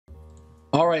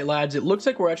All right, lads, it looks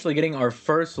like we're actually getting our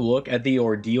first look at the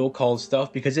Ordeal Call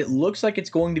stuff because it looks like it's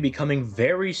going to be coming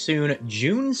very soon,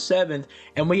 June 7th,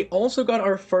 and we also got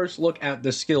our first look at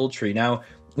the skill tree. Now,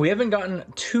 we haven't gotten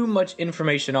too much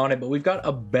information on it, but we've got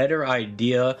a better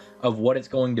idea of what it's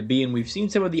going to be, and we've seen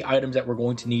some of the items that we're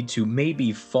going to need to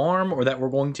maybe farm or that we're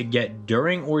going to get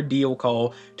during Ordeal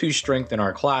Call to strengthen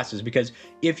our classes. Because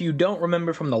if you don't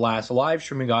remember from the last live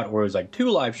stream we got, or it was like 2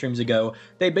 live streams ago,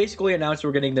 they basically announced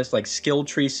we're getting this like skill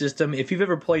tree system. If you've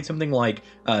ever played something like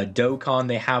Dokkan,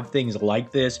 they have things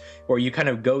like this where you kind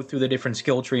of go through the different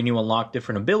skill tree and you unlock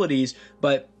different abilities,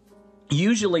 but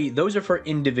usually those are for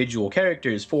individual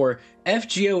characters. For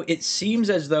FGO, it seems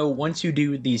as though once you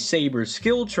do the Saber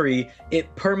skill tree,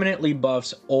 it permanently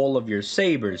buffs all of your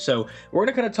Sabers. So we're going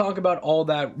to kind of talk about all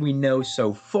that we know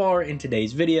so far in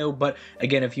today's video. But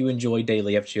again, if you enjoy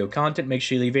daily FGO content, make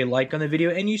sure you leave a like on the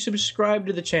video and you subscribe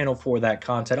to the channel for that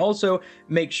content. Also,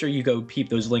 make sure you go peep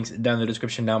those links down in the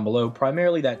description down below,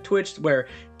 primarily that Twitch, where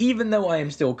even though I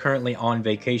am still currently on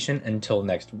vacation until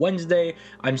next Wednesday,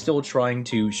 I'm still trying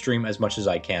to stream as much as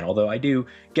I can, although I do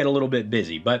get a little bit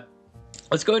busy. But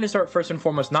let's go ahead and start first and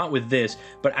foremost, not with this,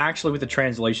 but actually with the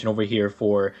translation over here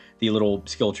for the little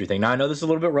skill tree thing. Now, I know this is a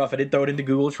little bit rough. I did throw it into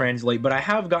Google Translate, but I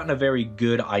have gotten a very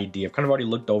good idea. I've kind of already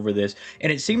looked over this,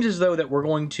 and it seems as though that we're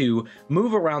going to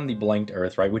move around the blanked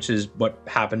earth, right, which is what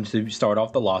happened to start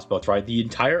off the Lost Belts, right? The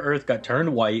entire earth got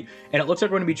turned white, and it looks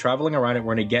like we're going to be traveling around it.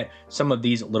 We're going to get some of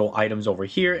these little items over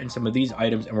here and some of these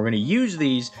items, and we're going to use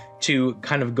these to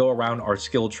kind of go around our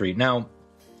skill tree. Now,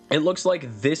 it looks like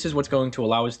this is what's going to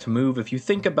allow us to move. If you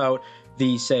think about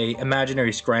the, say,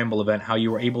 imaginary scramble event, how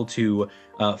you were able to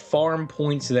farm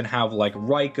points to then have like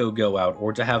Raiko go out,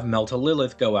 or to have Melta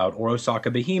Lilith go out, or Osaka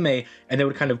Behime, and they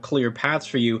would kind of clear paths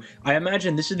for you. I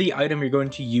imagine this is the item you're going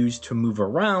to use to move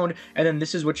around, and then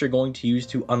this is what you're going to use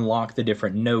to unlock the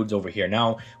different nodes over here.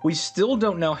 Now, we still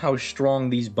don't know how strong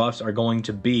these buffs are going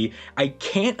to be. I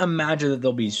can't imagine that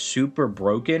they'll be super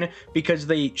broken because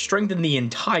they strengthen the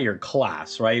entire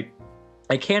class, right?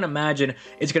 I can't imagine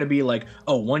it's going to be like,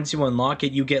 oh, once you unlock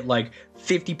it, you get like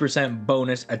 50%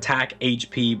 bonus attack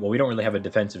HP. Well, we don't really have a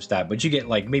defensive stat, but you get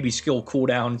like maybe skill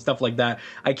cooldown and stuff like that.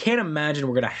 I can't imagine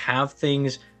we're going to have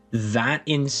things that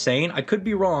insane. I could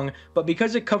be wrong, but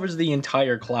because it covers the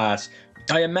entire class,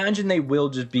 I imagine they will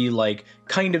just be like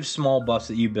kind of small buffs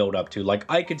that you build up to. Like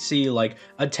I could see like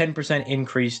a 10%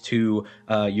 increase to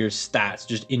your stats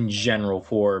just in general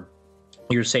for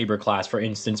your Saber class, for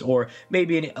instance, or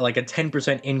maybe like a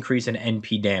 10% increase in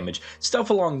NP damage, stuff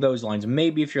along those lines.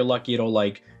 Maybe if you're lucky, it'll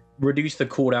like reduce the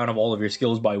cooldown of all of your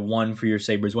skills by 1 for your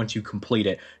Sabers once you complete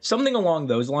it. Something along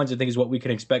those lines, I think, is what we can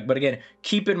expect. But again,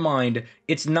 keep in mind,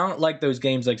 it's not like those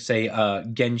games like, say,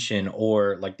 Genshin,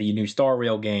 or like the new Star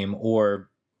Rail game, or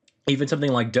even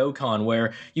something like Dokkan,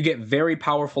 where you get very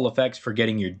powerful effects for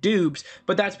getting your dupes,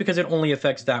 but that's because it only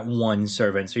affects that one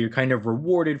servant, so you're kind of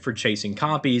rewarded for chasing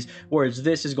copies, whereas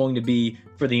this is going to be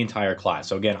for the entire class.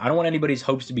 So again, I don't want anybody's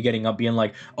hopes to be getting up being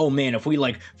like, oh man, if we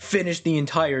like finish the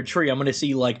entire tree, I'm gonna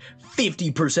see like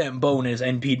 50% bonus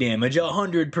NP damage,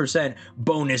 100%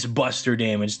 bonus buster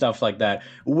damage, stuff like that.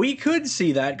 We could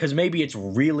see that because maybe it's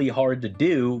really hard to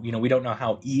do. You know, we don't know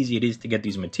how easy it is to get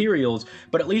these materials,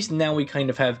 but at least now we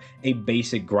kind of have a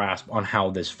basic grasp on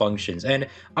how this functions. And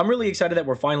I'm really excited that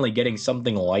we're finally getting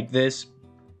something like this.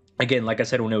 Again, like I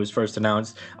said when it was first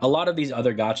announced, a lot of these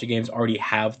other gacha games already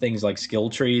have things like skill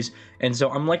trees, and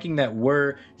so I'm liking that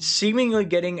we're seemingly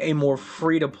getting a more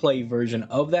free-to-play version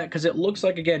of that, because it looks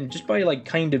like, again, just by like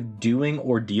kind of doing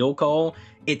Ordeal Call,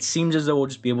 it seems as though we'll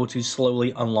just be able to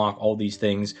slowly unlock all these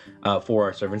things for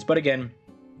our servants. But again,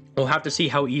 we'll have to see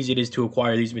how easy it is to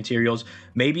acquire these materials.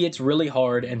 Maybe it's really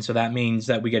hard, and so that means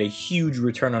that we get a huge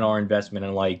return on our investment,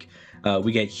 and like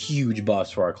we get huge buffs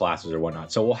for our classes or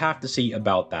whatnot. So we'll have to see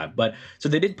about that. But so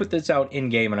they did put this out in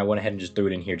game, and I went ahead and just threw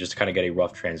it in here just to kind of get a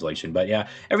rough translation. But yeah,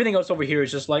 everything else over here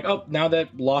is just like, oh, now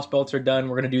that Lost Belts are done,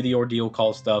 we're gonna do the Ordeal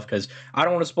Call stuff, because I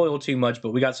don't want to spoil too much,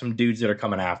 but we got some dudes that are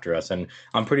coming after us, and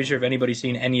I'm pretty sure if anybody's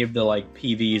seen any of the like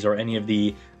PVs or any of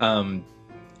the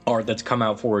art that's come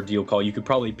out for Ordeal Call, you could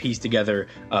probably piece together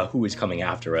who is coming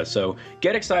after us. So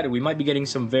get excited. We might be getting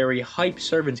some very hype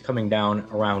servants coming down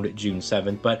around June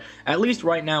 7th, but at least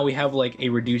right now we have like a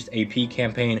reduced AP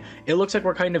campaign. It looks like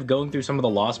we're kind of going through some of the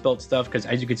Lost Belt stuff, because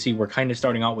as you can see, we're kind of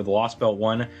starting out with Lost Belt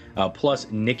 1 plus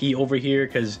Nikki over here,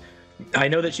 because I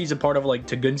know that she's a part of like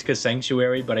Tugunska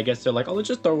Sanctuary, but I guess they're like, oh, let's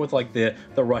just throw with like the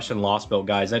Russian Lost Belt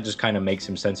guys. That just kind of makes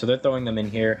some sense. So they're throwing them in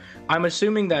here. I'm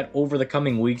assuming that over the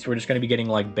coming weeks, we're just going to be getting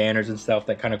like banners and stuff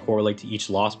that kind of correlate to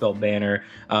each Lost Belt banner.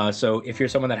 So if you're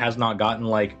someone that has not gotten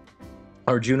like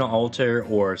Arjuna Alter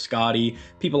or Scotty,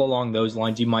 people along those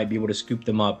lines, you might be able to scoop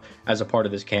them up as a part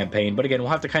of this campaign. But again,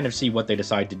 we'll have to kind of see what they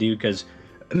decide to do, because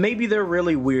maybe they're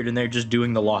really weird and they're just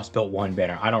doing the Lost Belt 1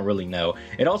 banner. I don't really know.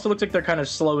 It also looks like they're kind of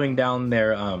slowing down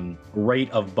their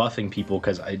rate of buffing people,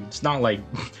 because it's not like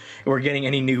we're getting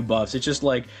any new buffs. It's just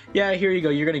like, yeah, here you go.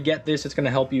 You're going to get this. It's going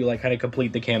to help you like kind of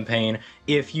complete the campaign.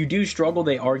 If you do struggle,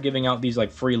 they are giving out these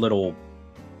like free little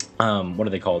what are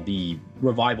they called? The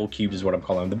revival cubes is what I'm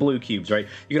calling them. The blue cubes, right?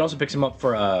 You can also pick them up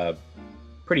for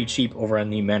pretty cheap over on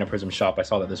the Mana Prism shop. I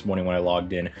saw that this morning when I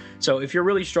logged in. So if you're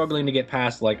really struggling to get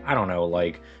past, like, I don't know,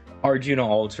 like Arjuna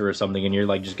Alter or something, and you're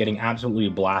like just getting absolutely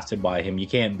blasted by him, you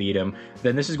can't beat him,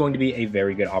 then this is going to be a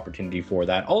very good opportunity for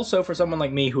that. Also, for someone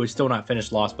like me who has still not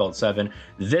finished Lost Belt 7,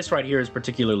 this right here is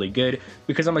particularly good,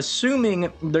 because I'm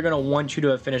assuming they're going to want you to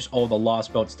have finished all the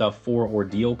Lost Belt stuff for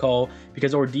Ordeal Call,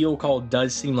 because Ordeal Call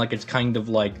does seem like it's kind of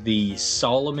like the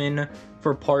Solomon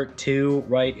for part 2,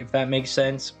 right? If that makes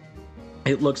sense.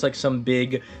 It looks like some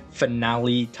big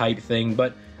finale type thing,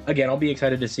 but again, I'll be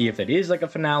excited to see if it is like a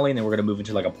finale and then we're going to move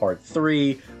into like a part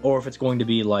 3, or if it's going to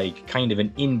be like kind of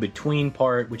an in-between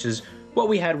part, which is what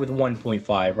we had with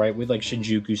 1.5, right? With like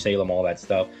Shinjuku, Salem, all that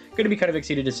stuff. Going to be kind of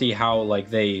excited to see how like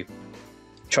they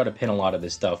try to pin a lot of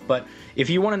this stuff. But if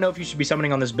you want to know if you should be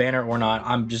summoning on this banner or not,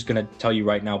 I'm just going to tell you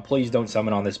right now, please don't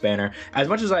summon on this banner. As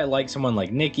much as I like someone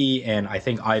like Nikki, and I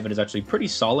think Ivan is actually pretty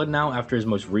solid now after his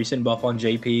most recent buff on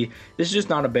JP, this is just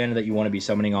not a banner that you want to be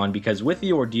summoning on, because with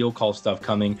the Ordeal Call stuff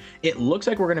coming, it looks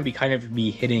like we're going to be kind of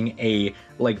hitting a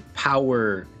like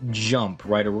power jump,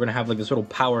 right? Or we're going to have like this little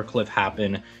power cliff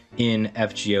happen in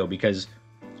FGO, because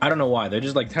I don't know why. They're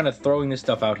just like kind of throwing this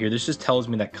stuff out here. This just tells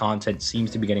me that content seems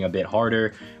to be getting a bit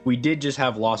harder. We did just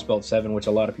have Lost Belt 7, which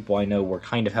a lot of people I know were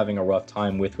kind of having a rough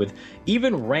time with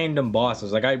even random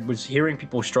bosses. Like I was hearing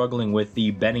people struggling with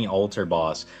the Benny Alter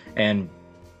boss. And,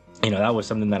 you know, that was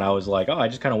something that I was like, oh, I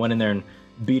just kind of went in there and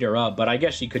beat her up. But I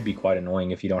guess she could be quite annoying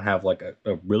if you don't have like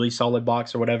a really solid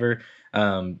box or whatever.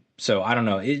 So I don't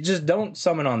know. Just don't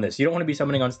summon on this. You don't want to be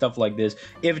summoning on stuff like this.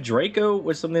 If Draco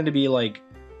was something to be like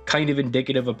kind of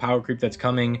indicative of power creep that's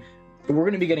coming, we're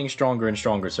going to be getting stronger and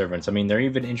stronger servants. I mean, they're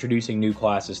even introducing new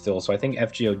classes still, so I think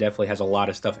FGO definitely has a lot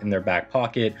of stuff in their back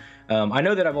pocket. I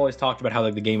know that I've always talked about how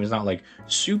like the game is not like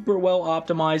super well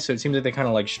optimized, so it seems like they kind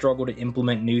of like struggle to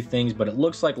implement new things, but it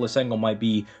looks like Lysenko might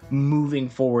be moving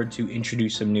forward to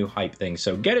introduce some new hype things.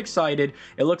 So get excited.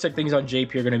 It looks like things on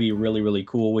JP are going to be really, really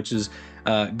cool, which is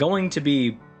going to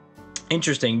be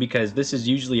interesting, because this is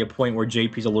usually a point where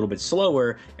JP's a little bit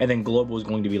slower, and then Global is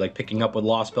going to be like picking up with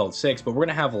Lost Belt 6, but we're going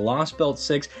to have Lost Belt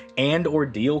 6 and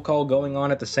Ordeal Call going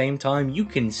on at the same time. You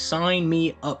can sign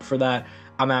me up for that.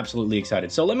 I'm absolutely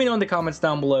excited. So let me know in the comments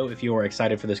down below if you are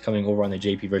excited for this coming over on the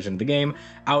JP version of the game.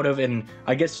 And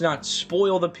I guess not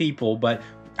spoil the people, but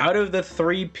out of the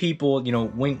 3 people, you know,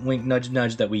 wink, wink, nudge,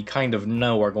 nudge, that we kind of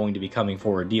know are going to be coming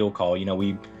for Ordeal Call, you know,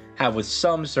 we have with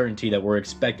some certainty that we're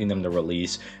expecting them to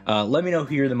release. Let me know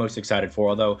who you're the most excited for,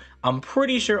 although I'm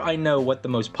pretty sure I know what the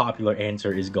most popular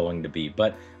answer is going to be.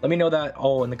 But let me know that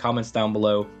all in the comments down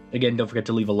below. Again, don't forget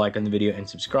to leave a like on the video and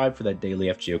subscribe for that daily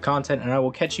FGO content, and I will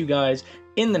catch you guys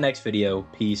in the next video.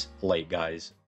 Peace, late guys.